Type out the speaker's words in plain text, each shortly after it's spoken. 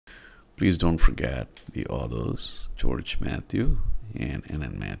Please don't forget the authors, George Mathew and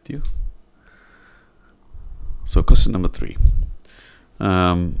N. Mathew. So question number 3.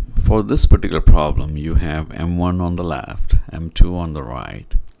 For this particular problem, you have M1 on the left, M2 on the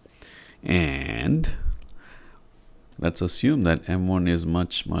right, and let's assume that M1 is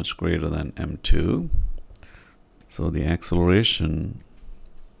much greater than M2. So the acceleration,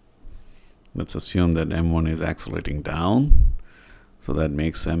 let's assume that M1 is accelerating down, so that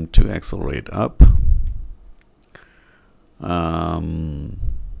makes M2 accelerate up.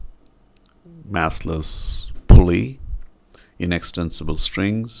 Massless pulley, inextensible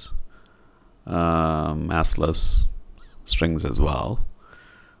strings, massless strings as well.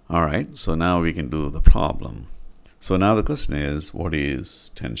 All right, so now we can do the problem. So now the question is, what is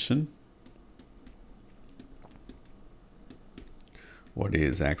tension? What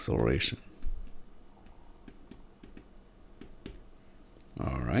is acceleration?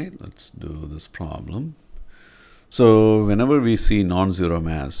 All right, let's do this problem. So whenever we see non-zero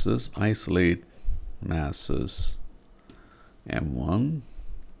masses, isolate masses M1,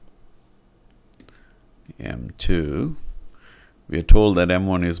 M2. We are told that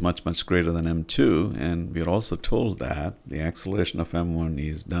M1 is much greater than M2, and we are also told that the acceleration of M1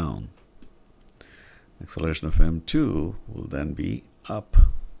 is down. Acceleration of M2 will then be up.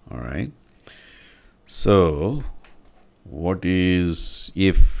 All right. So what is,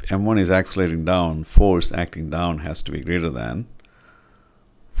 if M1 is accelerating down, force acting down has to be greater than,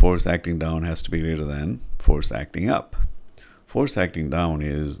 force acting down has to be greater than force acting up. Force acting down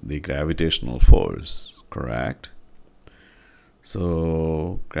is the gravitational force, correct?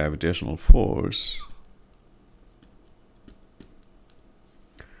 So gravitational force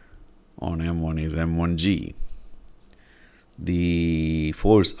on M1 is M1G. The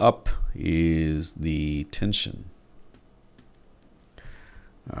force up is the tension.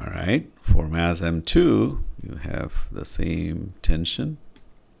 All right, for mass M2, you have the same tension,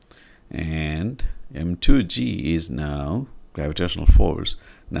 and M2G is now gravitational force.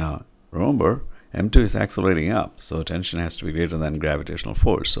 Now remember, M2 is accelerating up, so tension has to be greater than gravitational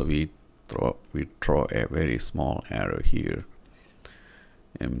force. So we draw a very small arrow here,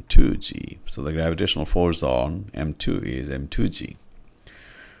 M2G. So the gravitational force on M2 is M2G.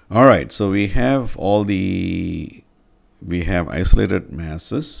 All right, so we have isolated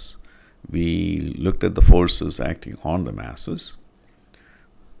masses. We looked at the forces acting on the masses,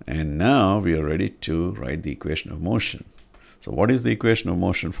 and now we are ready to write the equation of motion. So what is the equation of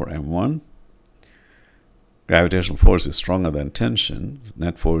motion for M1? Gravitational force is stronger than tension.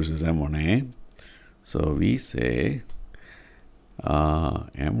 Net force is M1A. So we say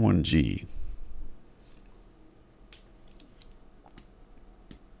M1G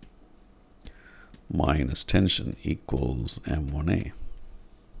minus tension equals M1A.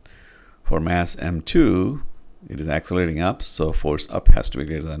 For mass M2, it is accelerating up, so force up has to be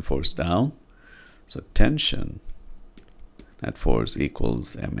greater than force down. So tension, net force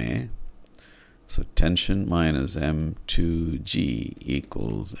equals MA. So tension minus M2G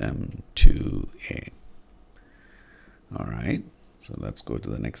equals M2A. All right, so let's go to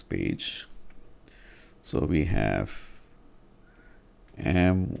the next page. So we have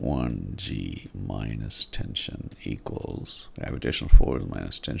M1G minus tension equals gravitational force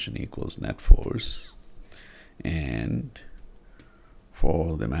minus tension equals net force. And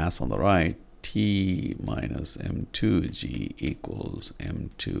for the mass on the right, T minus M2G equals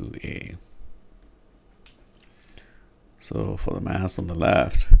M2A. So for the mass on the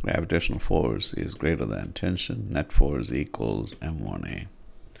left, gravitational force is greater than tension, net force equals M1A.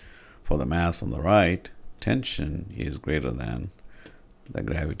 For the mass on the right, tension is greater than the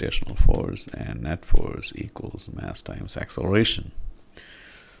gravitational force, and net force equals mass times acceleration.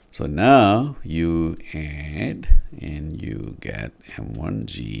 So now you add and you get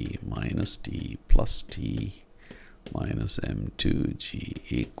M1G minus T plus T minus M2G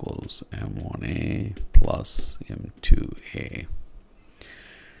equals M1A plus M2A.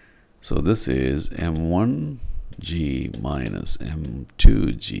 So this is M1G minus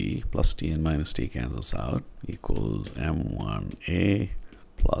M2G plus T and minus T cancels out equals M1A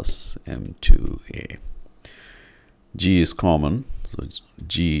plus M2A. G is common, so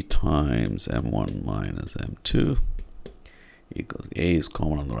G times M1 minus M2 equals A is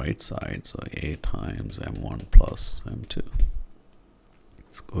common on the right side, so A times M1 plus M2.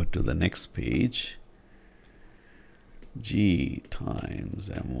 Let's go to the next page. G times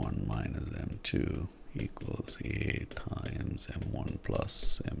M1 minus M2 equals A times M1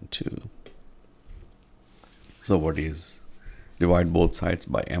 plus M2. So what is, divide both sides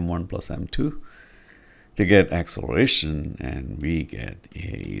by M1 plus M2. to get acceleration, and we get A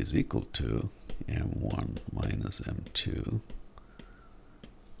is equal to m1 minus m2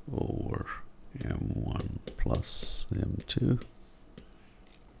 over m1 plus m2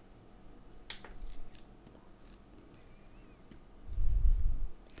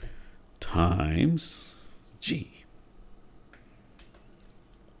 times g.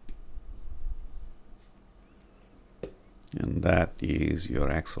 And that is your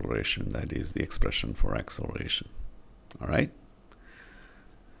acceleration. That is the expression for acceleration. All right.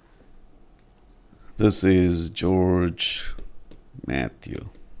 This is George Mathew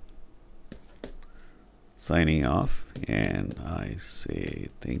signing off, and I say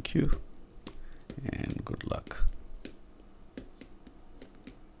thank you and good luck.